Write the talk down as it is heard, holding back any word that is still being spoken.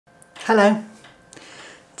Hello,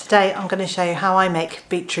 today I'm going to show you how I make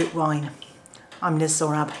beetroot wine. I'm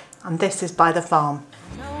Zorab and this is Byther Farm.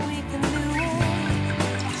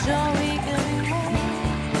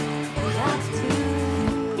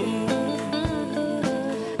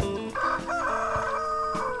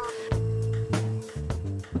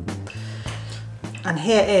 And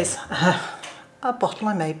here is a bottle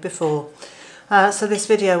I made before. So this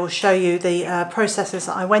video will show you the processes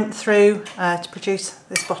that I went through to produce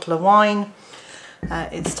this bottle of wine.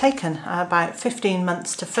 It's taken about 15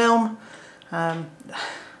 months to film, and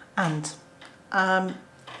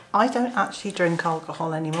I don't actually drink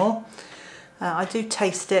alcohol anymore. I do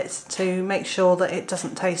taste it to make sure that it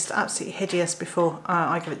doesn't taste absolutely hideous before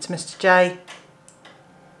I give it to Mr. J.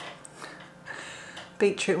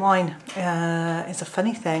 Beetroot wine is a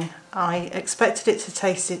funny thing. I expected it to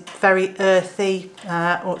taste very earthy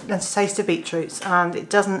and to taste of beetroots, and it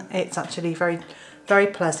doesn't. It's actually very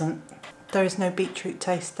pleasant. There is no beetroot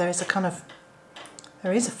taste. There is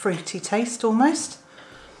a fruity taste almost,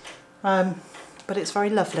 but it's very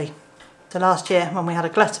lovely. So last year when we had a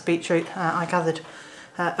glut of beetroot, I gathered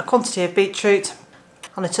a quantity of beetroot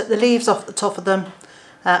and I took the leaves off the top of them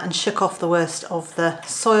and shook off the worst of the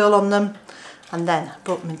soil on them, and then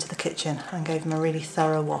brought them into the kitchen and gave them a really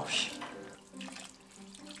thorough wash.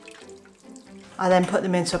 I then put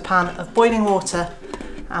them into a pan of boiling water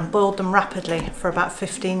and boiled them rapidly for about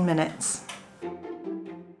 15 minutes.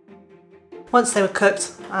 Once they were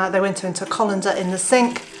cooked, they went into a colander in the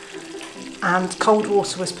sink and cold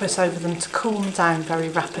water was put over them to cool them down very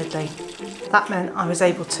rapidly. That meant I was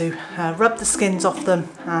able to rub the skins off them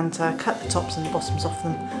and cut the tops and the bottoms off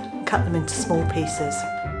them and cut them into small pieces.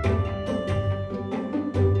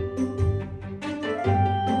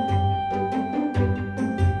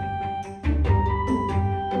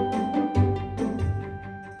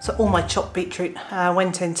 So all my chopped beetroot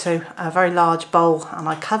went into a very large bowl and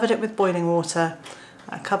I covered it with boiling water,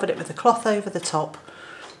 I covered it with a cloth over the top,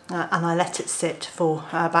 and I let it sit for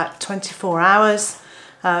about 24 hours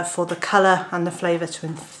for the colour and the flavour to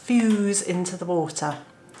infuse into the water.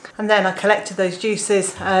 And then I collected those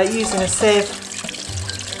juices using a sieve.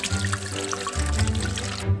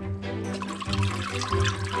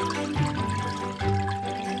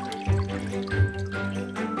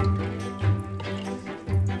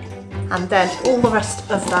 And then all the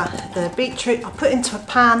rest of the beetroot I put into a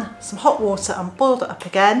pan, some hot water, and boiled it up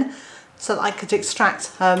again so that I could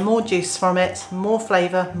extract more juice from it, more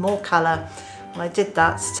flavour, more colour. And I did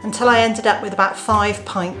that until I ended up with about 5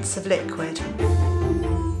 pints of liquid.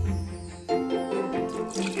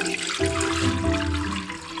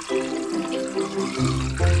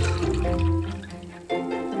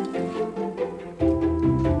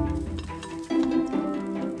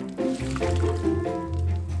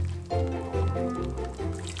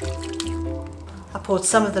 I poured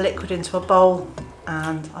some of the liquid into a bowl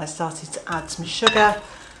and I started to add some sugar,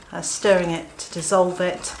 stirring it to dissolve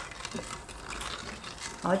it.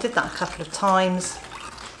 I did that a couple of times,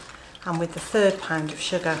 and with the 3rd pound of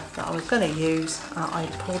sugar that I was going to use, I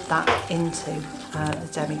poured that into the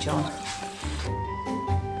demijohn.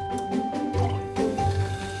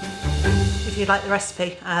 If you like the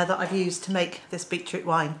recipe that I've used to make this beetroot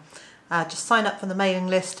wine, just sign up for the mailing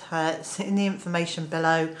list. It's in the information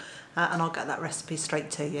below. And I'll get that recipe straight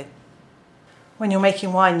to you. When you're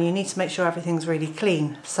making wine, you need to make sure everything's really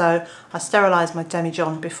clean. So I sterilised my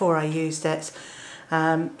demijohn before I used it.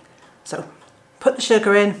 So put the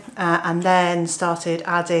sugar in and then started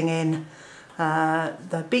adding in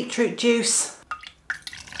the beetroot juice.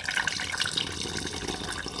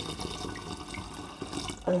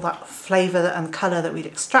 All that flavour and colour that we'd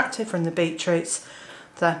extracted from the beetroots.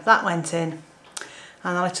 So that went in.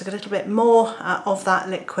 And then I took a little bit more of that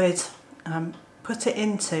liquid, put it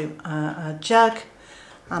into a jug,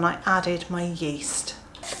 and I added my yeast.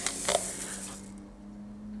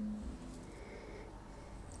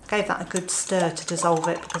 Gave that a good stir to dissolve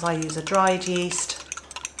it because I use a dried yeast,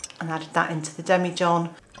 and added that into the demijohn.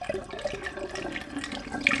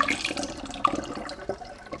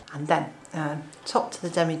 And then topped the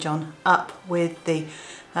demijohn up with the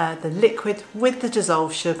liquid with the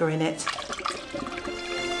dissolved sugar in it.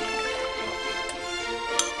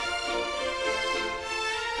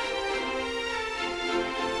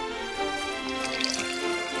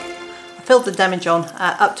 Filled the demijohn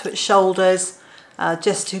up to its shoulders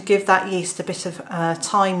just to give that yeast a bit of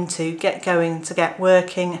time to get going, to get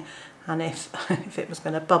working, and if it was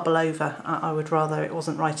going to bubble over, I would rather it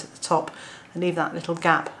wasn't right at the top and leave that little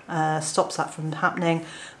gap, stops that from happening.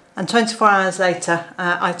 And 24 hours later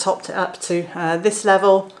I topped it up to this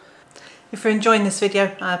level. If you're enjoying this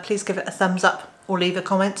video, please give it a thumbs up or leave a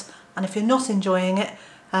comment, and And if you're not enjoying it,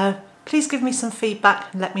 please give me some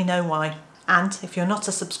feedback and let me know why. And if you're not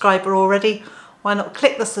a subscriber already, why not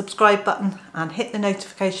click the subscribe button and hit the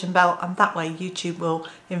notification bell, and that way YouTube will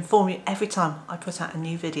inform you every time I put out a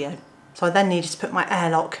new video. So I then needed to put my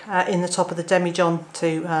airlock in the top of the demijohn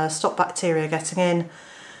to stop bacteria getting in.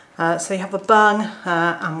 So you have a bung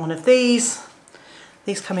and one of these.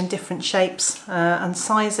 These come in different shapes and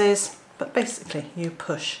sizes, but basically you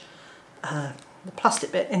push the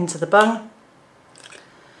plastic bit into the bung.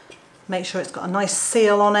 Make sure it's got a nice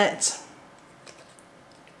seal on it.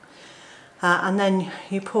 And then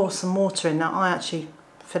you pour some water in. Now I actually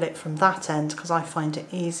fill it from that end because I find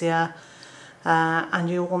it easier. And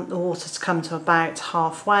you want the water to come to about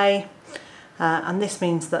halfway. And this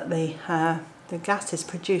means that the gases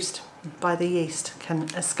produced by the yeast can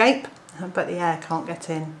escape, but the air can't get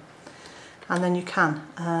in. And then you can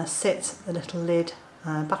sit the little lid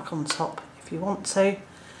back on top if you want to.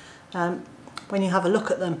 When you have a look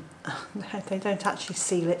at them, they don't actually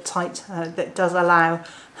seal it tight. It does allow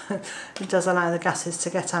the gases to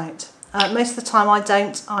get out. Most of the time I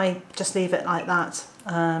don't. I just leave it like that.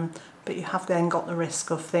 But you have then got the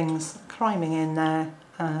risk of things climbing in there,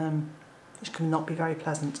 which can not be very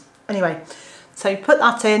pleasant. Anyway, so you put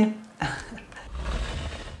that in.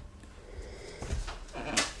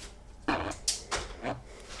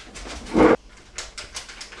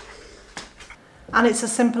 And it's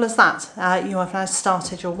as simple as that. You have now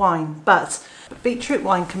started your wine, but beetroot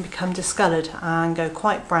wine can become discoloured and go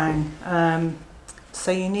quite brown.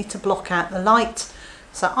 So you need to block out the light.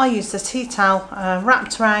 So I used a tea towel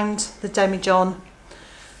wrapped around the demijohn,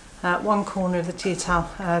 one corner of the tea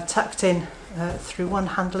towel tucked in through one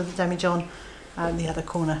handle of the demijohn, and the other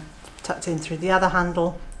corner tucked in through the other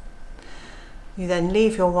handle. You then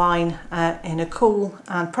leave your wine in a cool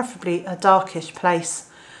and preferably a darkish place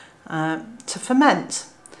to ferment.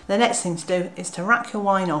 The next thing to do is to rack your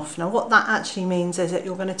wine off. Now what that actually means is that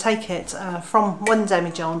you're going to take it from one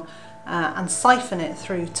demijohn and siphon it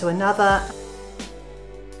through to another,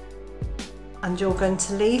 and you're going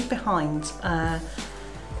to leave behind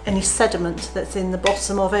any sediment that's in the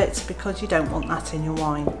bottom of it, because you don't want that in your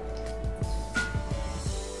wine.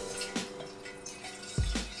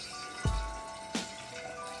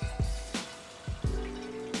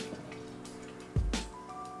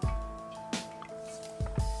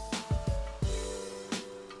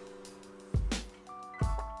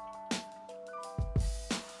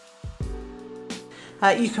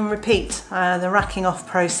 You can repeat the racking off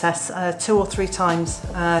process 2 or 3 times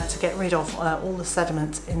to get rid of all the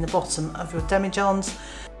sediment in the bottom of your demijohns.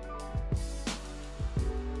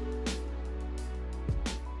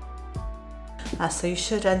 So you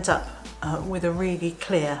should end up with a really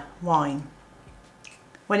clear wine.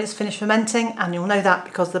 When it's finished fermenting, and you'll know that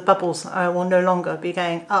because the bubbles will no longer be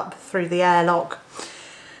going up through the airlock,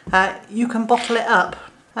 you can bottle it up.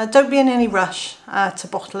 Don't be in any rush to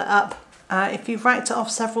bottle it up. If you've racked it off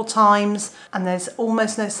several times and there's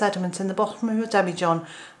almost no sediment in the bottom of your demijohn,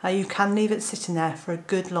 you can leave it sitting there for a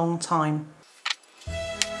good long time.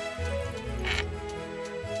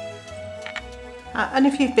 And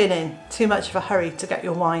if you've been in too much of a hurry to get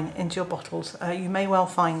your wine into your bottles, you may well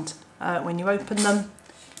find when you open them,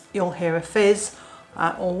 you'll hear a fizz,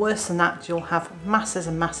 or worse than that, you'll have masses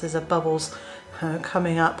and masses of bubbles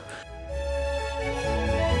coming up.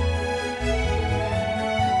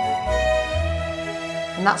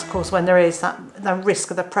 And that's of course when there is that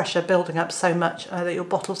risk of the pressure building up so much that your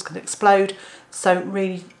bottles can explode. So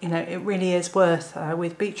really, it really is worth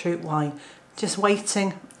with beetroot wine just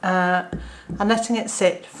waiting and letting it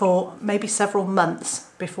sit for maybe several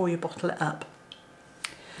months before you bottle it up.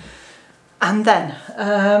 And then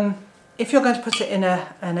if you're going to put it in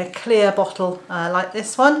a clear bottle like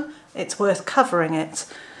this one, it's worth covering it.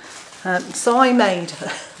 So I made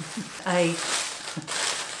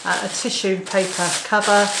a tissue paper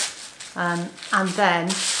cover, and then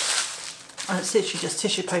it's literally just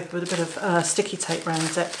tissue paper with a bit of sticky tape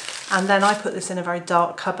around it, and then I put this in a very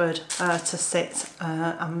dark cupboard to sit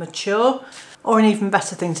and mature. Or an even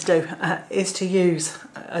better thing to do is to use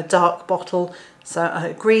a dark bottle, so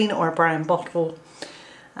a green or a brown bottle,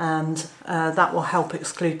 and that will help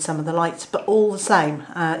exclude some of the light, but all the same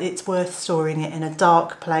it's worth storing it in a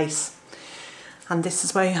dark place. And this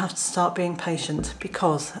is where you have to start being patient,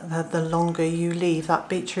 because the longer you leave that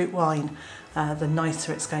beetroot wine, the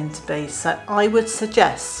nicer it's going to be. So I would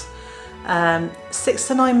suggest 6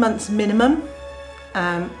 to 9 months minimum.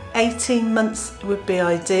 18 months would be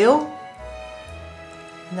ideal.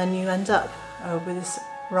 And then you end up with this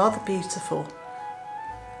rather beautiful,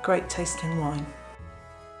 great tasting wine.